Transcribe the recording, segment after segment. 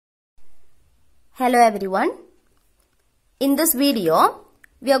Hello everyone. In this video,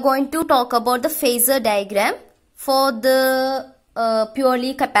 we are going to talk about the phasor diagram for the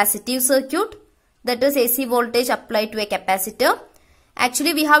purely capacitive circuit, that is AC voltage applied to a capacitor.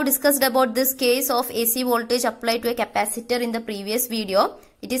 Actually, we have discussed about this case of AC voltage applied to a capacitor in the previous video.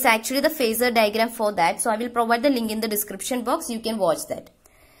 It is actually the phasor diagram for that. So, I will provide the link in the description box. You can watch that.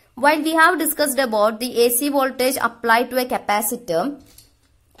 While we have discussed about the AC voltage applied to a capacitor,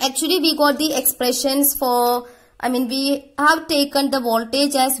 actually we got the expressions for, we have taken the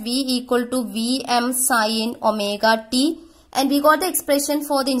voltage as V equal to Vm sin omega t, and we got the expression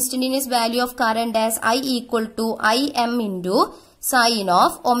for the instantaneous value of current as I equal to Im into sin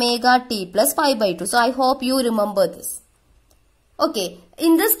of omega t plus pi by 2. So I hope you remember this. Okay,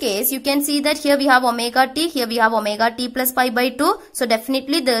 in this case, you can see that here we have omega t, here we have omega t plus pi by 2. So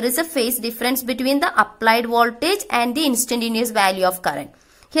definitely there is a phase difference between the applied voltage and the instantaneous value of current.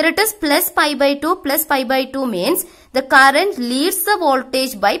 Here it is plus pi by 2. Plus pi by 2 means the current leads the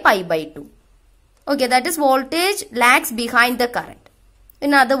voltage by pi by 2. Okay, that is voltage lags behind the current.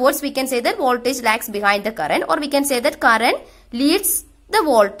 In other words, we can say that voltage lags behind the current, or we can say that current leads the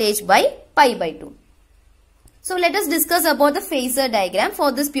voltage by pi by 2. So let us discuss about the phasor diagram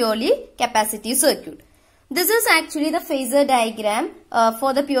for this purely capacitive circuit. This is actually the phasor diagram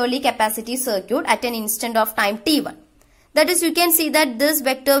for the purely capacitive circuit at an instant of time t1. That is, you can see that this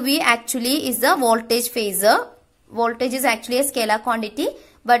vector V actually is the voltage phasor. Voltage is actually a scalar quantity,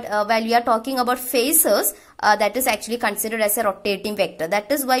 but while we are talking about phasors, that is actually considered as a rotating vector. That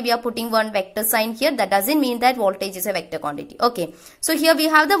is why we are putting one vector sign here. That doesn't mean that voltage is a vector quantity. Okay, so here we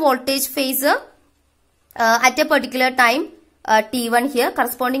have the voltage phasor at a particular time t1 here.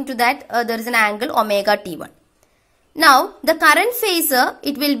 Corresponding to that, there is an angle omega t1. Now, the current phasor,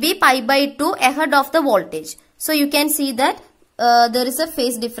 it will be pi by 2 ahead of the voltage. So you can see that there is a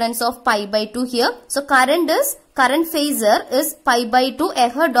phase difference of pi by 2 here. So current phasor is pi by 2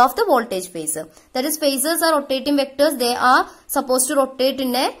 ahead of the voltage phasor. That is, phasors are rotating vectors. They are supposed to rotate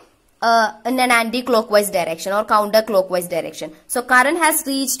in an anti-clockwise direction or counter-clockwise direction. So current has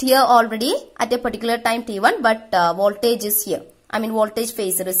reached here already at a particular time t1, but voltage is here. Voltage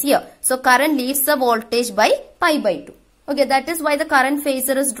phasor is here. So current leads the voltage by pi by 2. Okay, that is why the current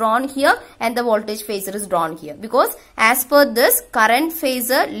phasor is drawn here and the voltage phasor is drawn here. Because as per this, current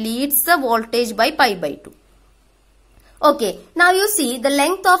phasor leads the voltage by pi by 2. Okay, now you see the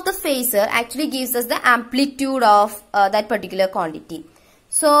length of the phasor actually gives us the amplitude of that particular quantity.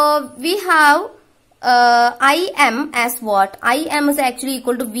 So we have Im as what? Im is actually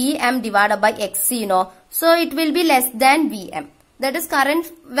equal to Vm divided by Xc, So it will be less than Vm. That is, current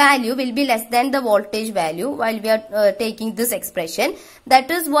value will be less than the voltage value while we are taking this expression. That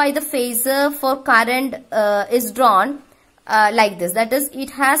is why the phasor for current is drawn like this. That is,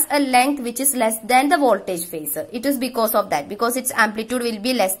 it has a length which is less than the voltage phasor. It is because of that, because its amplitude will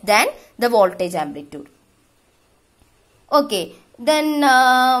be less than the voltage amplitude. Okay, then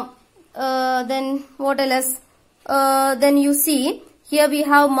what else? Then you see here we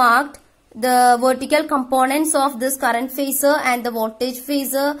have marked the vertical components of this current phasor and the voltage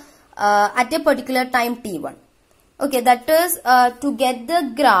phasor at a particular time t1. Okay, that is to get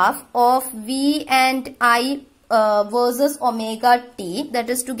the graph of V and I versus omega t, that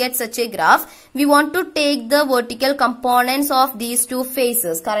is to get such a graph, we want to take the vertical components of these two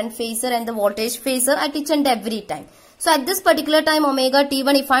phasors, current phasor and the voltage phasor, at each and every time. So at this particular time omega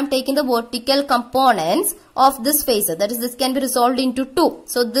t1, if I am taking the vertical components of this phasor, that is, this can be resolved into 2.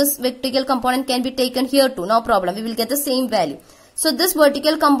 So this vertical component can be taken here too, no problem. We will get the same value. So this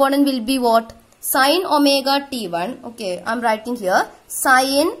vertical component will be what? Sin omega t1. Okay, I am writing here.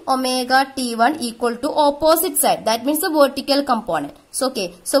 Sin omega t1 equal to opposite side. That means the vertical component. So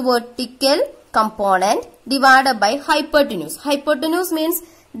okay, so vertical component divided by hypotenuse. Hypotenuse means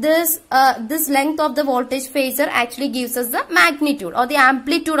this length of the voltage phasor actually gives us the magnitude or the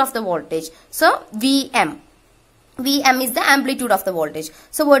amplitude of the voltage. So Vm is the amplitude of the voltage.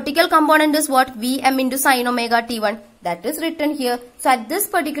 So vertical component is what? Vm into sin omega t1. That is written here. So at this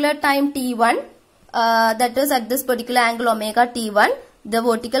particular time t1, that is at this particular angle omega t1, the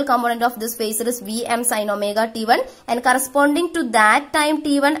vertical component of this phasor is Vm sin omega t1, and corresponding to that time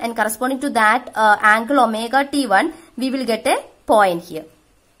t1 and corresponding to that angle omega t1, we will get a point here.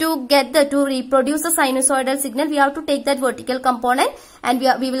 To reproduce a sinusoidal signal, we have to take that vertical component and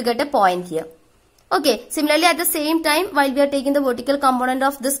we will get a point here. Okay, similarly at the same time, while we are taking the vertical component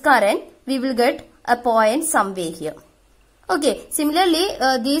of this current, we will get a point somewhere here. Okay, similarly,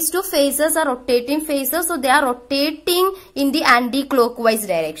 these two phasors are rotating phasors, so they are rotating in the anti-clockwise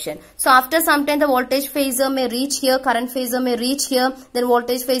direction. So after some time, the voltage phasor may reach here, current phasor may reach here, then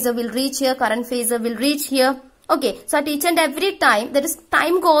voltage phasor will reach here, current phasor will reach here. Okay, so at each and every time, that is,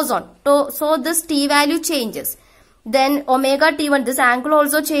 time goes on. So this T value changes. Then omega T1, this angle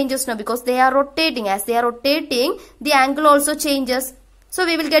also changes now because they are rotating. As they are rotating, the angle also changes. So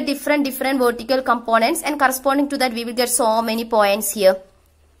we will get different vertical components, and corresponding to that we will get so many points here.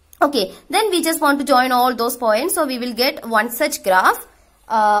 Okay, then we just want to join all those points. So we will get one such graph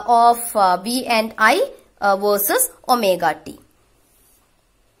of V and I versus omega T.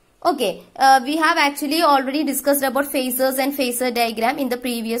 Okay, we have actually already discussed about phasors and phasor diagram in the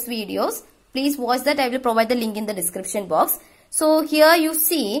previous videos. Please watch that. I will provide the link in the description box. So here you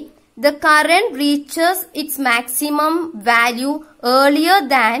see the current reaches its maximum value earlier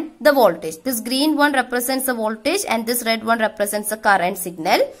than the voltage. This green one represents the voltage and this red one represents the current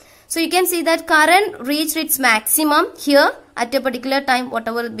signal. So you can see that current reached its maximum here at a particular time,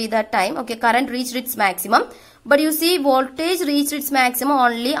 whatever be that time. Okay, current reached its maximum. But you see voltage reached its maximum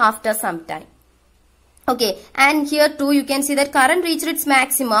only after some time. Okay, and here too you can see that current reached its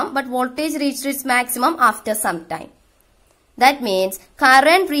maximum but voltage reached its maximum after some time. That means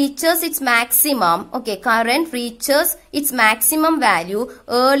current reaches its maximum, okay, current reaches its maximum value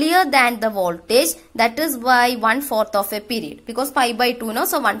earlier than the voltage. That is by 1/4 of a period, because pi by 2 now,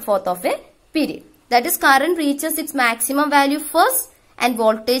 so 1/4 of a period. That is, current reaches its maximum value first and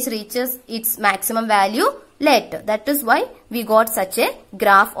voltage reaches its maximum value later. That is why we got such a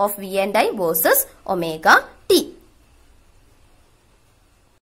graph of V and I versus omega T.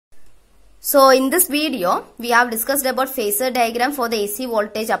 So in this video, we have discussed about phasor diagram for the AC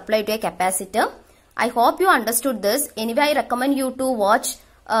voltage applied to a capacitor. I hope you understood this. Anyway, I recommend you to watch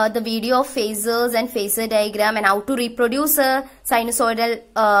the video of phasors and phasor diagram and how to reproduce a sinusoidal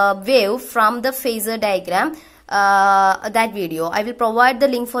wave from the phasor diagram. That video, I will provide the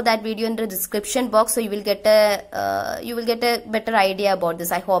link for that video in the description box, so you will get a better idea about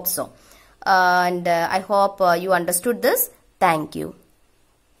this. I hope so, and I hope you understood this. Thank you.